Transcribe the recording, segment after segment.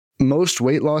Most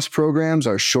weight loss programs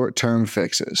are short-term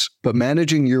fixes, but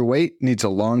managing your weight needs a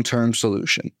long-term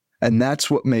solution. And that's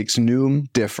what makes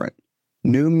Noom different.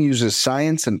 Noom uses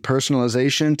science and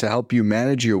personalization to help you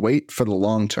manage your weight for the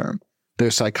long term.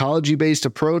 Their psychology-based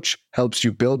approach helps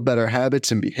you build better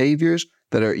habits and behaviors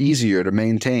that are easier to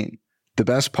maintain. The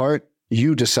best part?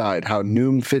 You decide how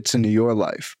Noom fits into your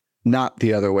life, not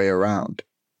the other way around.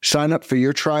 Sign up for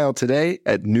your trial today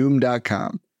at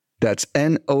Noom.com. That's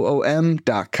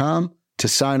Noom.com to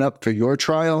sign up for your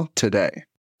trial today.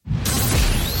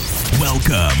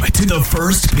 Welcome to the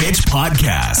First Pitch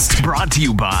Podcast, brought to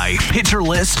you by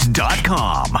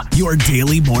PitcherList.com, your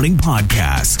daily morning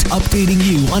podcast, updating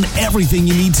you on everything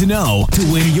you need to know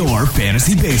to win your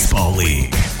fantasy baseball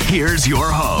league. Here's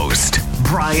your host,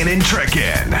 Brian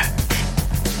Entrekin.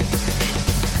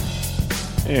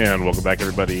 And welcome back,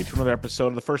 everybody, to another episode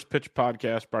of the First Pitch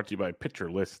Podcast, brought to you by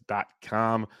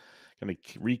PitcherList.com. Going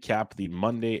to recap the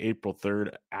Monday, April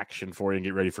 3rd action for you and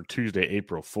get ready for Tuesday,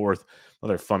 April 4th.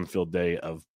 Another fun-filled day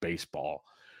of baseball.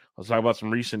 Let's talk about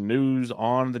some recent news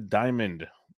on the diamond.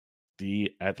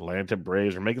 The Atlanta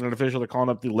Braves are making it official. They're calling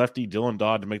up the lefty Dylan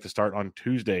Dodd to make the start on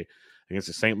Tuesday against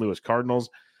the St. Louis Cardinals.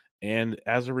 And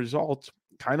as a result,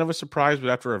 kind of a surprise,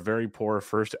 but after a very poor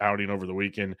first outing over the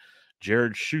weekend,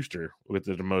 Jared Schuster with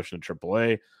the demotion to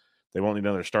AAA. They won't need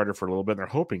another starter for a little bit. They're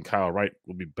hoping Kyle Wright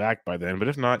will be back by then. But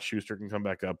if not, Schuster can come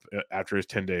back up after his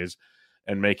 10 days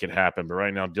and make it happen. But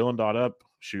right now, Dylan Dodd up,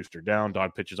 Schuster down.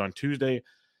 Dodd pitches on Tuesday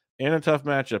and a tough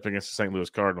matchup against the St. Louis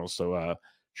Cardinals. So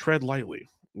tread lightly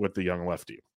with the young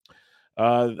lefty.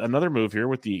 Another move here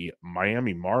with the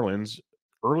Miami Marlins.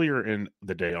 Earlier in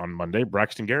the day on Monday,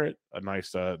 Braxton Garrett, a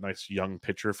nice young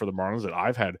pitcher for the Marlins that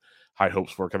I've had high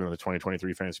hopes for coming into the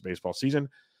 2023 fantasy baseball season,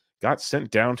 got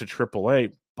sent down to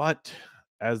AAA. But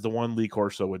as the one Lee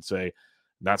Corso would say,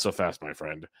 not so fast, my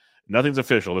friend. Nothing's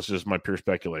official. This is just my pure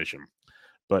speculation.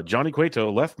 But Johnny Cueto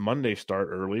left Monday start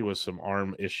early with some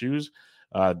arm issues,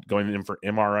 going in for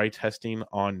MRI testing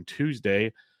on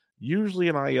Tuesday. Usually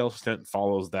an IL stint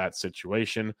follows that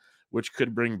situation, which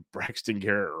could bring Braxton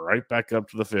Garrett right back up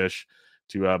to the fish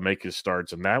to make his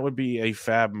starts. And that would be a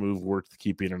fab move worth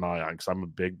keeping an eye on because I'm a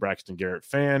big Braxton Garrett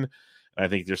fan. And I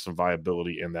think there's some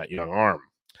viability in that young arm.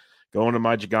 Going to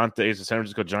my Gigantes, the San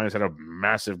Francisco Giants had a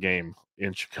massive game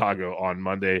in Chicago on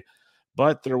Monday,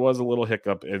 but there was a little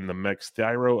hiccup in the mix.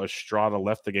 Thairo Estrada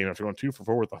left the game after going 2 for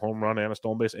 4 with a home run and a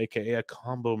stolen base, a.k.a. a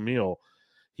combo meal.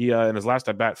 He, in his last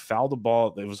at-bat, fouled the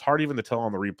ball. It was hard even to tell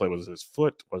on the replay. Was it his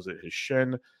foot? Was it his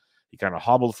shin? He kind of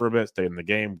hobbled for a bit, stayed in the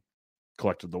game,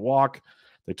 collected the walk.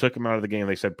 They took him out of the game.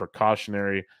 They said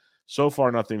precautionary. So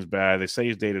far, nothing's bad. They say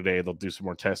he's day-to-day. They'll do some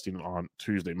more testing on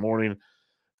Tuesday morning.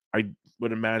 I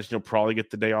would imagine you'll probably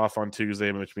get the day off on Tuesday,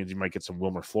 which means you might get some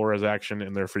Wilmer Flores action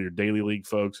in there for your daily league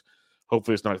folks.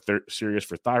 Hopefully it's not serious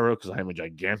for Thairo because I am a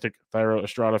gigantic Thairo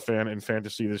Estrada fan in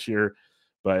fantasy this year,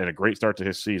 but in a great start to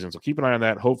his season. So keep an eye on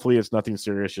that. Hopefully it's nothing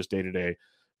serious, just day-to-day,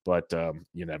 but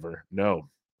you never know.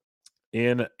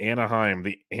 In Anaheim,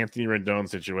 the Anthony Rendon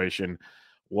situation,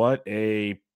 what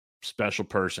a special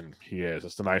person he is.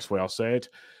 That's the nice way I'll say it.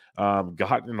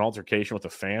 Got in an altercation with a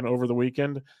fan over the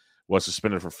weekend. Was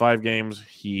suspended for 5 games.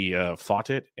 He fought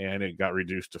it, and it got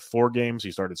reduced to 4 games.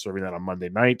 He started serving that on Monday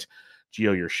night.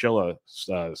 Gio Urshela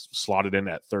slotted in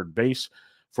at third base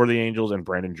for the Angels, and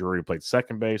Brandon Drury played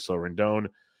second base. So Rendon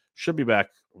should be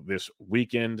back this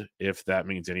weekend, if that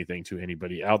means anything to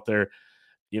anybody out there.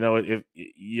 You know, if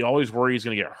you always worry he's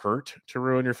going to get hurt to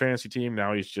ruin your fantasy team.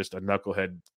 Now he's just a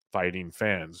knucklehead fighting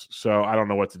fans. So I don't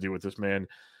know what to do with this man.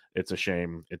 It's a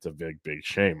shame. It's a big, big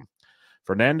shame.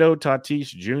 Fernando Tatis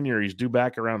Jr., he's due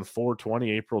back around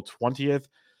 4/20, April 20th,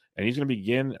 and he's going to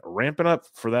begin ramping up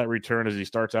for that return as he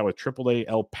starts out with AAA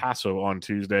El Paso on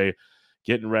Tuesday,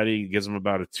 getting ready, gives him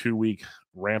about a 2-week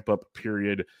ramp-up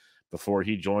period before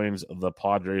he joins the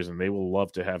Padres, and they will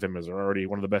love to have him as they're already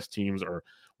one of the best teams or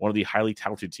one of the highly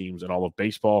touted teams in all of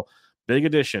baseball. Big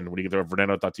addition when you get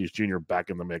Fernando Tatis Jr.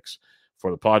 back in the mix for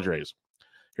the Padres.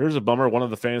 Here's a bummer. One of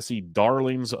the fantasy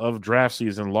darlings of draft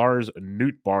season, Lars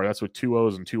Nootbaar. That's with 2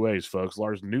 O's and 2 A's, folks.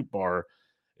 Lars Nootbaar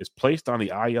is placed on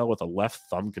the IL with a left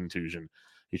thumb contusion.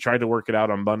 He tried to work it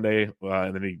out on Monday,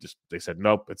 and then they said,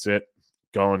 nope, it's it.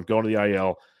 Going to the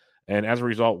IL. And as a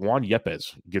result, Juan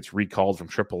Yepez gets recalled from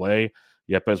AAA.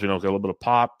 Yepez, we know, got a little bit of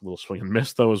pop, a little swing and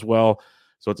miss, though, as well.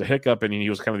 So it's a hiccup, and he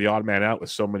was kind of the odd man out with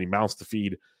so many mouths to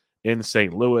feed in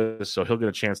St. Louis, so he'll get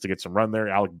a chance to get some run there.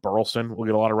 Alec Burleson will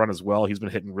get a lot of run as well. He's been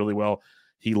hitting really well.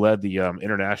 He led the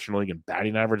International League in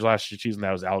batting average last season.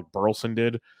 That was Alec Burleson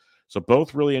did. So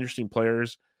both really interesting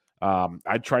players.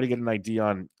 I'd try to get an idea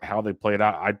on how they played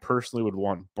out. I personally would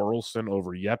want Burleson over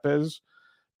Yepez,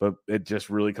 but it just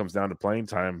really comes down to playing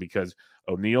time because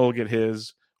O'Neill will get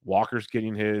his, Walker's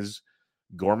getting his,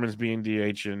 Gorman's being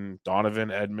DHing, Donovan,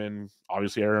 Edman,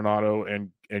 obviously Arenado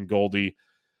and Goldie.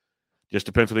 Just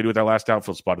depends what they do with that last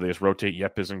outfield spot. Do they just rotate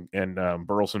Yepes and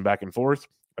Burleson back and forth?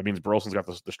 That means Burleson's got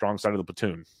the strong side of the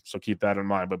platoon, so keep that in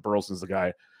mind. But Burleson's the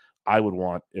guy I would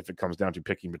want if it comes down to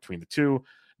picking between the two.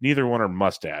 Neither one are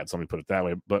must-adds, let me put it that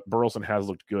way. But Burleson has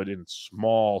looked good in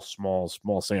small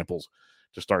samples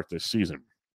to start this season.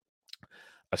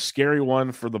 A scary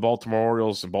one for the Baltimore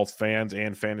Orioles and both fans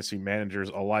and fantasy managers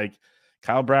alike.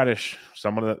 Kyle Bradish,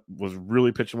 someone that was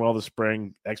really pitching well this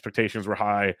spring. Expectations were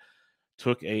high.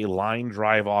 Took a line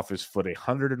drive off his foot,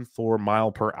 104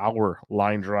 mile per hour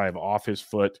line drive off his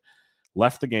foot.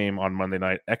 Left the game on Monday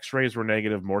night. X-rays were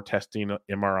negative. More testing,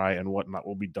 MRI, and whatnot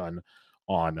will be done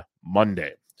on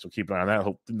Monday. So keep an eye on that.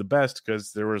 Hoping the best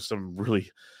because there was some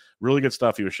really, really good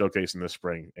stuff he was showcasing this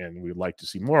spring, and we'd like to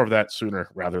see more of that sooner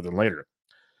rather than later.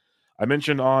 I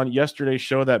mentioned on yesterday's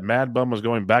show that Mad Bum was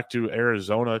going back to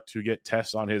Arizona to get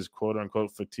tests on his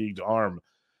quote-unquote fatigued arm,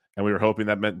 and we were hoping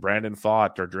that meant Brandon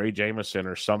Pfaadt or Dre Jameson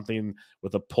or something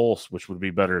with a pulse, which would be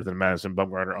better than Madison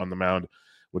Bumgarner on the mound,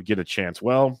 would get a chance.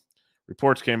 Well,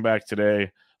 reports came back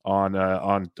today on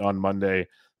Monday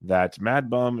that Mad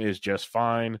Bum is just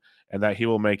fine and that he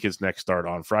will make his next start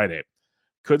on Friday.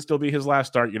 Could still be his last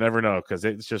start. You never know because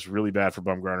it's just really bad for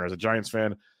Bumgarner. As a Giants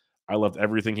fan, I loved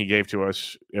everything he gave to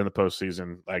us in the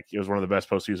postseason. Like, it was one of the best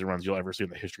postseason runs you'll ever see in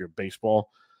the history of baseball.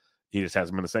 He just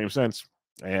hasn't been the same since,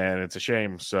 and it's a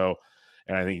shame. So,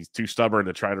 and I think he's too stubborn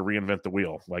to try to reinvent the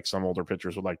wheel like some older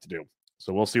pitchers would like to do.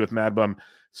 So we'll see with Mad Bum.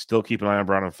 Still keep an eye on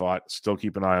Brandon Pfaadt. Still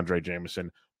keep an eye on Dre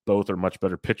Jameson. Both are much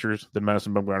better pitchers than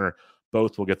Madison Bumgarner.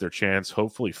 Both will get their chance.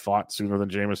 Hopefully Pfaadt sooner than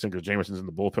Jameson because Jameson's in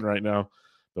the bullpen right now.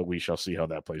 But we shall see how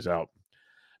that plays out.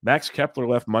 Max Kepler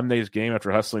left Monday's game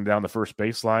after hustling down the first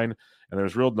baseline, and there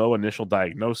was no initial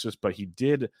diagnosis, but he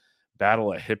did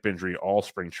battle a hip injury all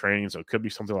spring training, so it could be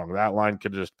something along that line.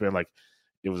 Could have just been like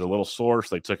it was a little sore,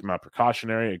 so they took him out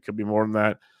precautionary. It could be more than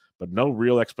that, but no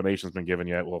real explanation has been given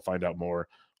yet. We'll find out more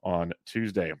on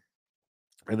Tuesday.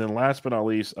 And then last but not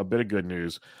least, a bit of good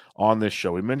news on this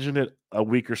show. We mentioned it a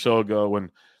week or so ago when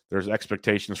there's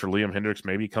expectations for Liam Hendriks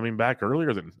maybe coming back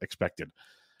earlier than expected.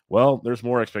 Well, there's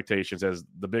more expectations as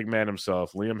the big man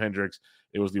himself, Liam Hendriks.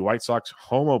 It was the White Sox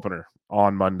home opener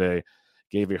on Monday,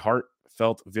 gave a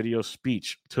heartfelt video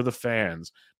speech to the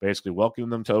fans, basically welcoming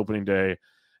them to opening day.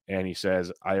 And he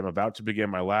says, I am about to begin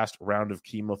my last round of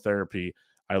chemotherapy.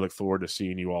 I look forward to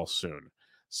seeing you all soon.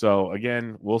 So,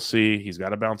 again, we'll see. He's got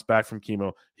to bounce back from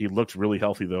chemo. He looked really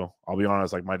healthy, though. I'll be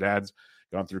honest, like my dad's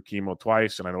gone through chemo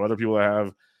twice, and I know other people that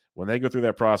have. When they go through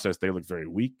that process, they look very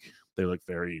weak. They look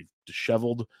very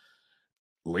disheveled.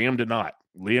 Liam did not.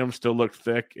 Liam still looked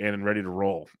thick and ready to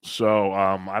roll. So,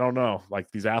 I don't know. Like,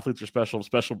 these athletes are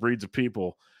special breeds of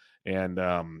people, and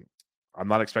I'm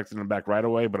not expecting them back right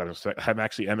away, but I'm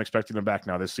expecting them back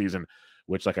now this season,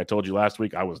 which, like I told you last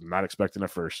week, I was not expecting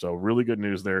at first. So, really good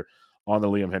news there on the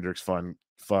Liam Hendriks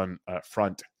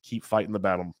front. Keep fighting the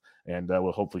battle, and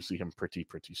we'll hopefully see him pretty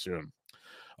soon.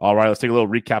 All right, let's take a little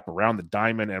recap around the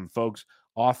diamond. And, folks,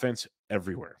 offense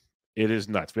everywhere. It is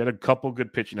nuts. We had a couple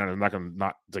good pitching out. I'm not going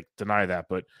to deny that,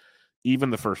 but even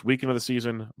the first weekend of the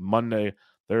season, Monday,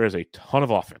 there is a ton of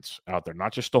offense out there,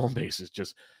 not just stolen bases,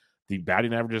 just the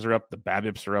batting averages are up, the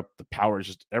BABIPs are up, the power is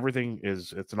just everything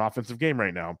it's an offensive game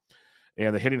right now.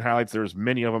 And the hitting highlights, there's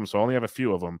many of them, so I only have a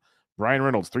few of them. Brian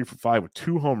Reynolds, 3 for 5 with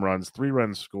 2 home runs, 3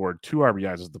 runs scored, 2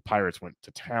 RBIs as the Pirates went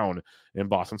to town in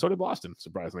Boston. So did Boston,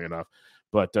 surprisingly enough.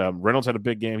 But Reynolds had a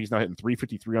big game. He's now hitting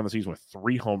 .353 on the season with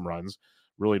 3 home runs.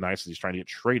 Really nice as he's trying to get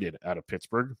traded out of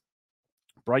Pittsburgh.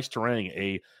 Bryce Terang,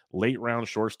 a late-round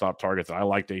shortstop target that I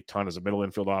liked a ton as a middle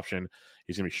infield option.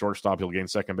 He's going to be shortstop. He'll gain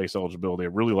second base eligibility. I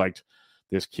really liked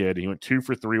this kid. He went 2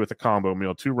 for 3 with a combo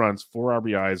meal, 2 runs, 4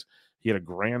 RBIs. He had a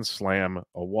grand slam,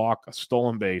 a walk, a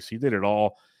stolen base. He did it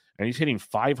all. And he's hitting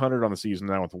 .500 on the season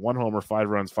now with 1 homer, 5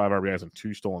 runs, 5 RBIs, and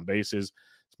 2 stolen bases.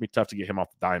 It's going to be tough to get him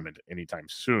off the diamond anytime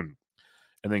soon.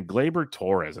 And then Gleyber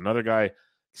Torres, another guy,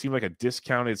 seemed like a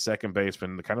discounted second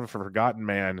baseman, kind of a forgotten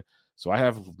man. So I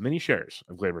have many shares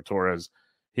of Gleyber Torres.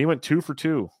 He went 2 for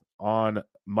 2 on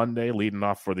Monday, leading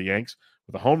off for the Yanks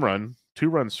with a home run, 2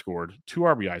 runs scored, 2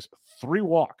 RBIs, 3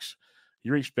 walks.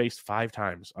 He reached base 5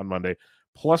 times on Monday,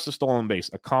 plus a stolen base,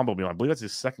 a combo meal. I believe that's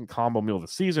his second combo meal of the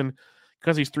season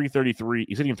because he's .333.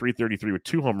 He's hitting .333 with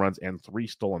 2 home runs and 3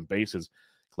 stolen bases.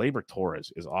 Gleyber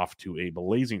Torres is off to a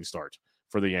blazing start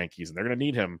for the Yankees, and they're going to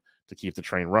need him to keep the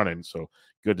train running. So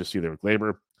good to see there with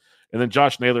Gleyber. And then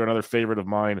Josh Naylor, another favorite of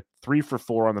mine, 3 for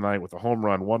 4 on the night with a home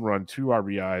run, 1 run, 2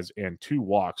 RBIs, and 2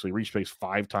 walks. So he reached base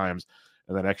 5 times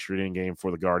and that extra inning game for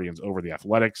the Guardians over the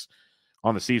Athletics.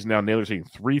 On the season now, Naylor's hitting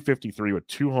 .353 with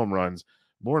 2 home runs.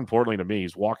 More importantly to me,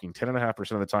 he's walking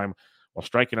 10.5% of the time while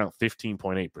striking out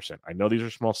 15.8%. I know these are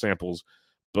small samples,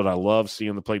 but I love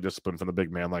seeing the plate discipline from the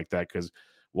big man like that, because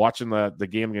watching the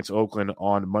game against Oakland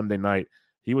on Monday night,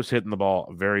 he was hitting the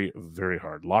ball very, very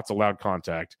hard. Lots of loud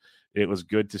contact. It was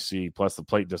good to see, plus the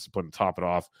plate discipline to top it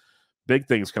off. Big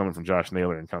things coming from Josh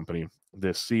Naylor and company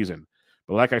this season.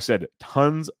 But like I said,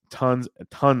 tons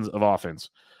of offense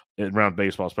around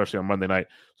baseball, especially on Monday night.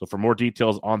 So for more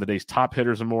details on the day's top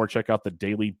hitters and more, check out the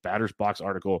daily Batters Box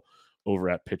article over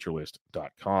at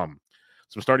PitcherList.com.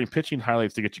 Some starting pitching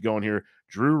highlights to get you going here.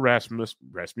 Drew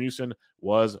Rasmussen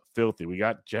was filthy. We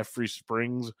got Jeffrey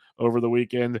Springs over the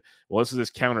weekend. Well, this is his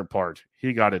counterpart.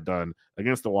 He got it done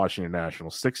against the Washington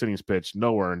Nationals. 6 innings pitched,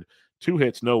 no earned, 2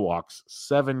 hits, no walks,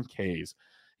 7 Ks.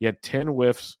 He had 10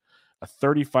 whiffs, a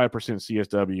 35%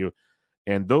 CSW,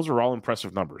 and those are all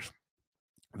impressive numbers.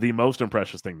 The most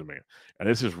impressive thing to me, and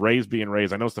this is Rays being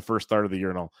Rays. I know it's the first start of the year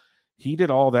and all. He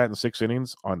did all that in 6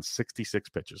 innings on 66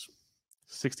 pitches.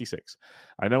 66.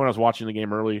 I know when I was watching the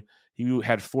game early, he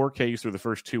had 4 Ks through the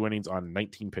first 2 innings on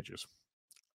 19 pitches.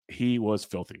 He was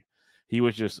filthy. He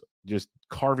was just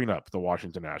carving up the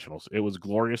Washington Nationals. It was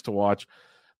glorious to watch.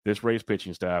 This Rays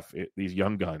pitching staff, these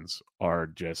young guns are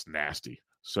just nasty.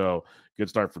 So good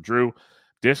start for Drew.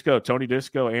 Tony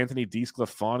Disco, Anthony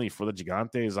DeSclafani for the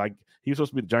Gigantes. He was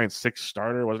supposed to be the Giants' 6th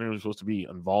starter. Wasn't even supposed to be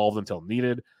involved until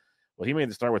needed. Well, he made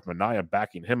the start with Minaya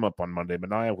backing him up on Monday.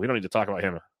 Minaya, we don't need to talk about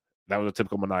him. That was a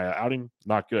typical Minaya outing.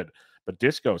 Not good. But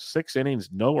Disco, 6 innings,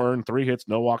 no earned, 3 hits,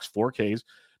 no walks, 4 Ks.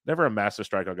 Never a massive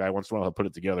strikeout guy. Once in a while, he'll put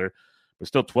it together. But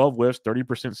still 12 whiffs, 30%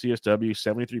 CSW,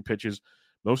 73 pitches.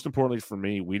 Most importantly for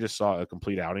me, we just saw a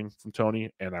complete outing from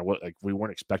Tony, and we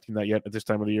weren't expecting that yet at this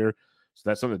time of the year. So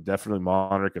that's something to definitely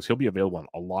monitor, because he'll be available on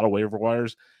a lot of waiver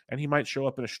wires, and he might show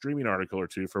up in a streaming article or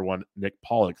two for one Nick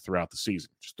Pollock throughout the season.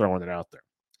 Just throwing it out there.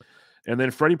 And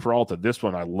then Freddie Peralta, this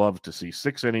one I love to see.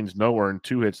 6 innings, no earned,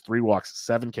 2 hits, 3 walks,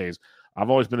 7 Ks. I've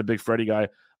always been a big Freddie guy.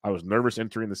 I was nervous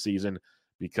entering the season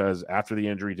because after the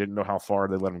injury, didn't know how far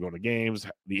they let him go to games,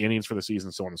 the innings for the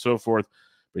season, so on and so forth.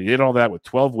 But he did all that with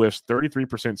 12 whiffs, 33%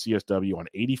 CSW on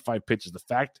 85 pitches. The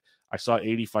fact I saw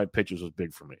 85 pitches was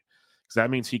big for me, because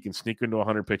that means he can sneak into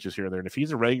 100 pitches here or there. And if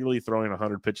he's regularly throwing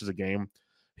 100 pitches a game,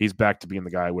 he's back to being the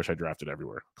guy I wish I drafted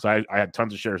everywhere. Because I had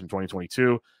tons of shares in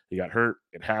 2022. He got hurt.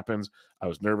 It happens. I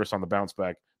was nervous on the bounce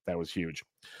back. That was huge.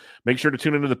 Make sure to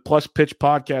tune into the Plus Pitch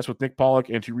podcast with Nick Pollock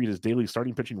and to read his daily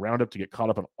starting pitching roundup to get caught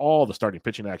up on all the starting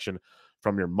pitching action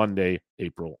from your Monday,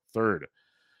 April 3rd.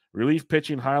 Relief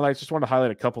pitching highlights. Just want to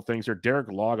highlight a couple things here. Derek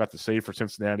Law got the save for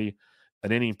Cincinnati.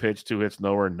 An inning pitch, 2 hits,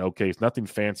 no earned, no Ks. Nothing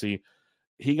fancy.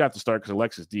 He got the start because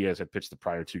Alexis Diaz had pitched the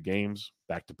prior 2 games,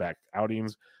 back-to-back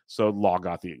outings. So Law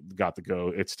got the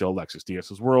go. It's still Alexis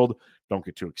Diaz's world. Don't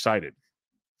get too excited.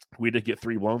 We did get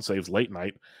 3 blown saves late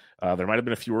night. There might have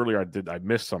been a few earlier I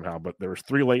missed somehow, but there was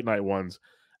 3 late night ones.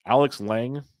 Alex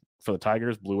Lang for the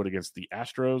Tigers blew it against the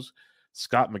Astros.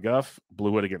 Scott McGuff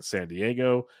blew it against San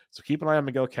Diego. So keep an eye on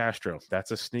Miguel Castro.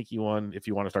 That's a sneaky one if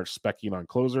you want to start speccing on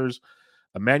closers.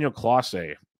 Emmanuel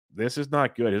Clase. This is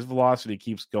not good. His velocity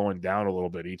keeps going down a little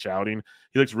bit each outing.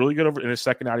 He looks really good over in his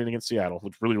second outing against Seattle.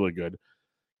 Looks really, really good.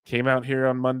 Came out here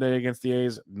on Monday against the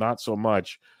A's. Not so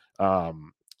much.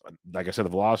 Like I said, the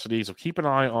velocity. So keep an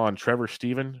eye on Trevor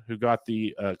Stephen, who got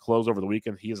the close over the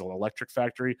weekend. He is an electric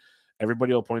factory.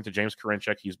 Everybody will point to James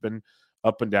Karinchak. He's been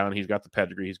up and down. He's got the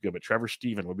pedigree. He's good. But Trevor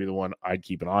Stephen would be the one I'd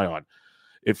keep an eye on.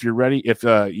 If you're ready, if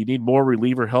you need more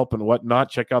reliever help and whatnot,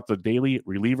 check out the daily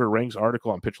reliever ranks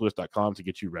article on PitcherList.com to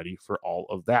get you ready for all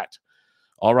of that.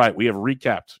 All right, we have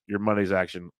recapped your Monday's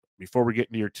action. Before we get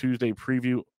into your Tuesday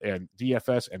preview and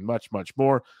DFS and much, much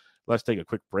more, let's take a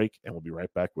quick break, and we'll be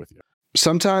right back with you.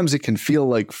 Sometimes it can feel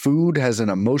like food has an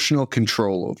emotional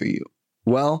control over you.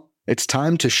 Well, it's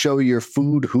time to show your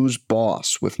food who's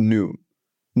boss with Noom.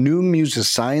 Noom uses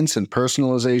science and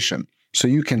personalization so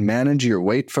you can manage your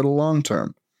weight for the long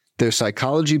term. Their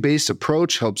psychology-based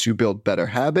approach helps you build better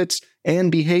habits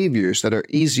and behaviors that are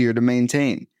easier to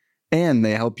maintain. And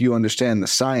they help you understand the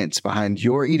science behind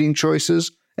your eating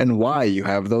choices and why you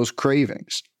have those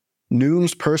cravings.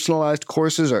 Noom's personalized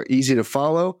courses are easy to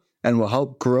follow and will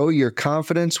help grow your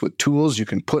confidence with tools you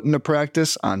can put into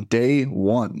practice on day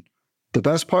 1. The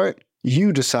best part?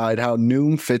 You decide how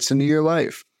Noom fits into your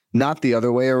life, not the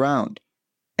other way around.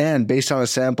 And based on a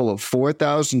sample of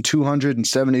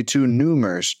 4,272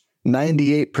 Noomers,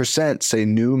 98% say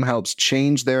Noom helps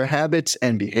change their habits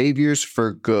and behaviors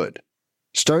for good.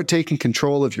 Start taking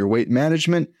control of your weight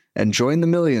management and join the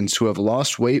millions who have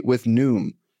lost weight with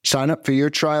Noom. Sign up for your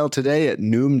trial today at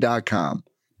Noom.com.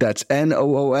 That's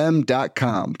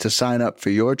Noom.com to sign up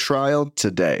for your trial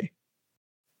today.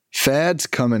 Fads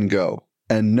come and go,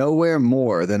 and nowhere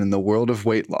more than in the world of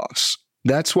weight loss.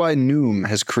 That's why Noom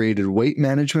has created weight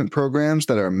management programs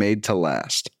that are made to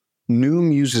last.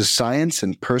 Noom uses science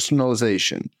and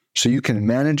personalization so you can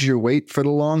manage your weight for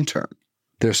the long term.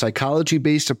 Their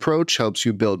psychology-based approach helps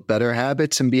you build better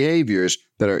habits and behaviors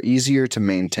that are easier to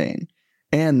maintain.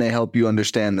 And they help you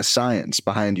understand the science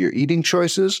behind your eating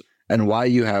choices and why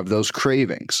you have those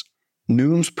cravings.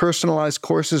 Noom's personalized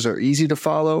courses are easy to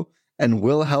follow and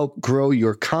will help grow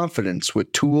your confidence with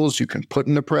tools you can put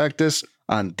into practice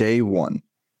on day one.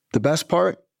 The best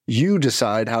part? You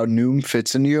decide how Noom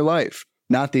fits into your life,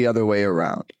 not the other way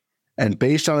around. And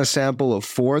based on a sample of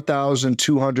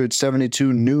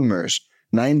 4,272 Noomers,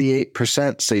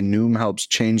 98% say Noom helps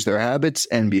change their habits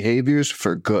and behaviors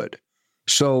for good.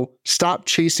 So stop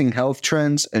chasing health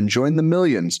trends and join the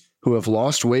millions who have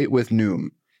lost weight with Noom.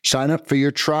 Sign up for your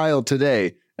trial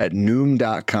today at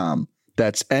Noom.com.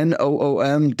 That's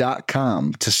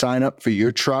Noom.com to sign up for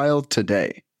your trial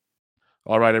today.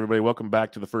 All right, everybody, welcome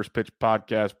back to the First Pitch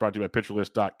Podcast brought to you by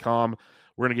PitcherList.com.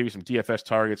 We're going to give you some DFS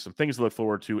targets, some things to look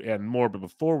forward to, and more. But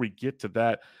before we get to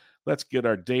that, let's get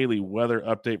our daily weather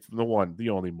update from the one,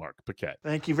 the only Mark Paquette.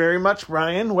 Thank you very much,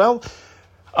 Ryan. Well,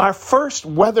 our first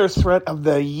weather threat of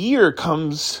the year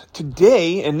comes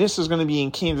today, and this is going to be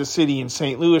in Kansas City and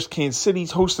St. Louis. Kansas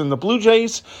City's hosting the Blue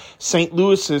Jays. St.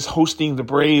 Louis is hosting the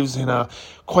Braves in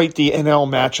quite the NL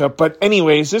matchup. But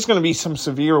anyways, there's going to be some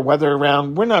severe weather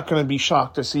around. We're not going to be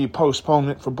shocked to see a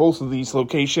postponement for both of these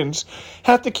locations.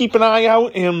 Have to keep an eye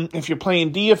out, and if you're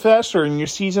playing DFS or in your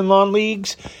season-long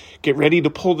leagues, get ready to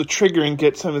pull the trigger and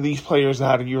get some of these players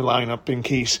out of your lineup in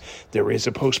case there is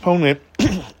a postponement.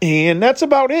 And that's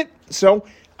about it. So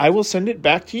I will send it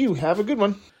back to you. Have a good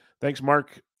one. Thanks,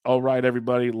 Mark. All right,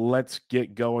 everybody, let's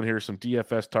get going here. Some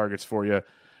DFS targets for you.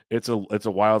 It's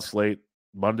a wild slate.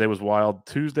 Monday was wild.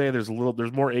 Tuesday, there's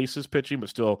more aces pitching, but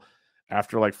still,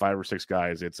 after like 5 or 6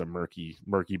 guys, it's a murky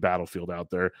battlefield out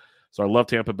there. So I love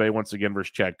Tampa Bay once again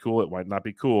versus Chad Kuhl. It might not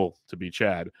be cool to be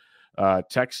Chad.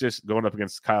 Texas going up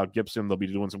against Kyle Gibson. They'll be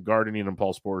doing some gardening in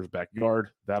Paul Sporer's backyard.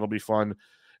 That'll be fun.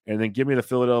 And then give me the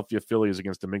Philadelphia Phillies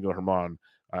against Domingo Germán.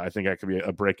 I think that could be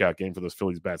a breakout game for those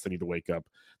Phillies bats. They need to wake up.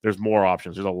 There's more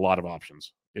options. There's a lot of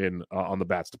options in on the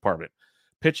bats department.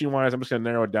 Pitching wise, I'm just going to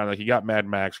narrow it down. Like you got Mad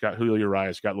Max, got Julio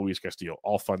Urias, got Luis Castillo.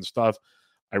 All fun stuff.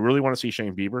 I really want to see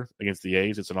Shane Bieber against the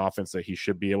A's. It's an offense that he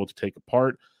should be able to take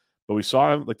apart. But we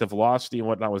saw him, like the velocity and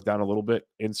whatnot was down a little bit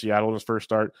in Seattle in his first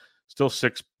start. Still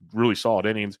 6 really solid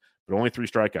innings, but only 3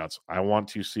 strikeouts. I want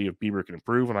to see if Bieber can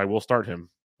improve, and I will start him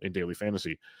in daily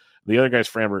fantasy. The other guy's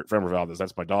Framber Valdez.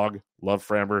 That's my dog. Love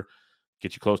Framber.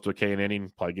 Get you close to a K an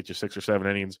inning. Probably get you 6 or 7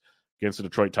 innings against the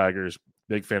Detroit Tigers.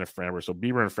 Big fan of Framber. So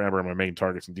Bieber and Framber are my main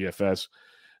targets in DFS,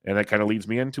 and that kind of leads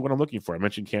me into what I'm looking for. I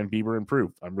mentioned, can Bieber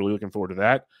improve? I'm really looking forward to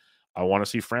that. I want to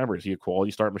see Framber. Is he a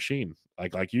quality start machine?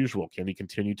 Like usual, can he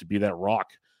continue to be that rock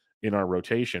in our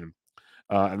rotation?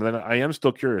 And then I am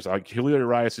still curious. Julio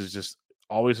Urias is just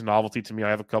always a novelty to me. I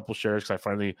have a couple shares because I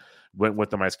finally went with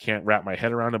them. I just can't wrap my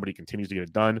head around him, but he continues to get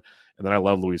it done. And then I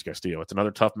love Luis Castillo. It's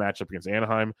another tough matchup against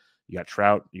Anaheim. You got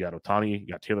Trout, you got Ohtani, you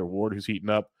got Taylor Ward who's heating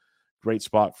up. Great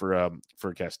spot for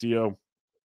Castillo.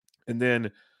 And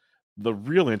then the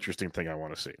real interesting thing I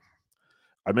want to see.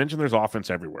 I mentioned there's offense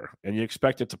everywhere, and you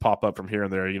expect it to pop up from here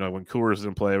and there, you know, when Coors is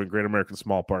in play, when Great American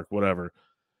Small Park, whatever.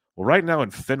 Well, right now in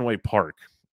Fenway Park,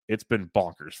 it's been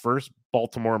bonkers. First,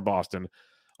 Baltimore and Boston.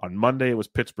 On Monday, it was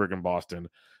Pittsburgh and Boston.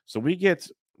 So we get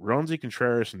Roansy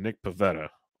Contreras and Nick Pivetta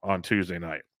on Tuesday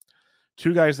night.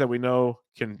 2 guys that we know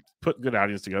can put good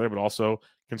outings together, but also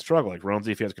can struggle. Like Roansy,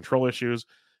 if he has control issues,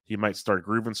 he might start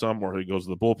grooving some, or he goes to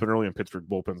the bullpen early, and Pittsburgh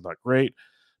bullpen's not great.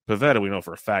 Pivetta, we know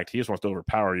for a fact, he just wants to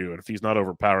overpower you, and if he's not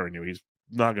overpowering you, he's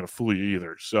not going to fool you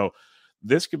either. So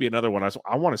this could be another one.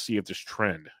 I want to see if this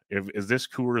trend, is this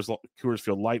Coors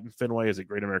Field Light in Fenway? Is it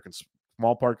Great American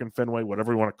Small Park in Fenway?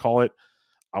 Whatever you want to call it,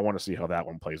 I want to see how that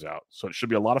one plays out. So it should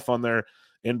be a lot of fun there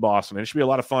in Boston, and it should be a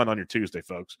lot of fun on your Tuesday,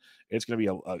 folks. It's going to be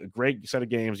a great set of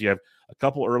games. You have a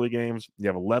couple early games. You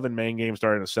have 11 main games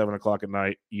starting at 7 o'clock at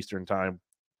night Eastern time.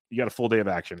 You got a full day of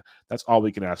action. That's all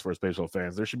we can ask for as baseball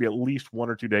fans. There should be at least 1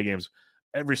 or 2 day games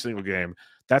every single game.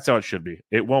 That's how it should be.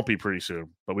 It won't be pretty soon,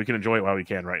 but we can enjoy it while we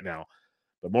can right now.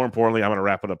 But more importantly, I'm going to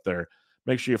wrap it up there.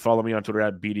 Make sure you follow me on Twitter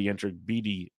at BDEntrek,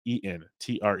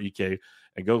 BDENTREK,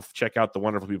 and go check out the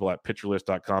wonderful people at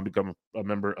PitcherList.com. Become a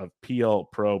member of PL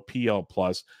Pro, PL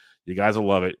Plus. You guys will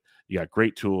love it. You got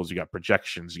great tools. You got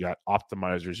projections. You got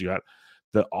optimizers. You got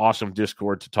the awesome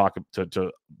Discord to talk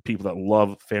to people that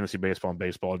love fantasy baseball and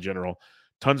baseball in general.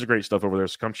 Tons of great stuff over there,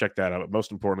 so come check that out. But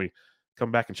most importantly,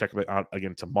 Come back and check it out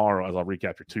again tomorrow as I'll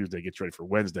recap your Tuesday, get you ready for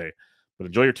Wednesday. But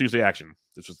enjoy your Tuesday action.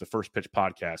 This was the First Pitch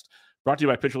Podcast, brought to you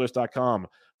by PitcherList.com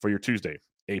for your Tuesday,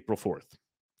 April 4th.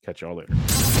 Catch y'all later.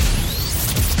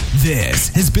 This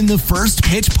has been the First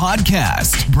Pitch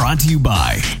Podcast, brought to you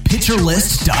by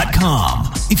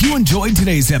PitcherList.com. If you enjoyed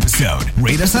today's episode,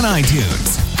 rate us on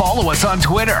iTunes, follow us on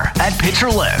Twitter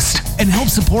 @PitcherList, and help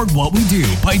support what we do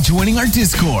by joining our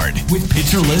Discord with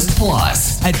PitcherList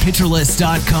Plus at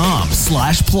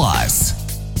PitcherList.com/plus.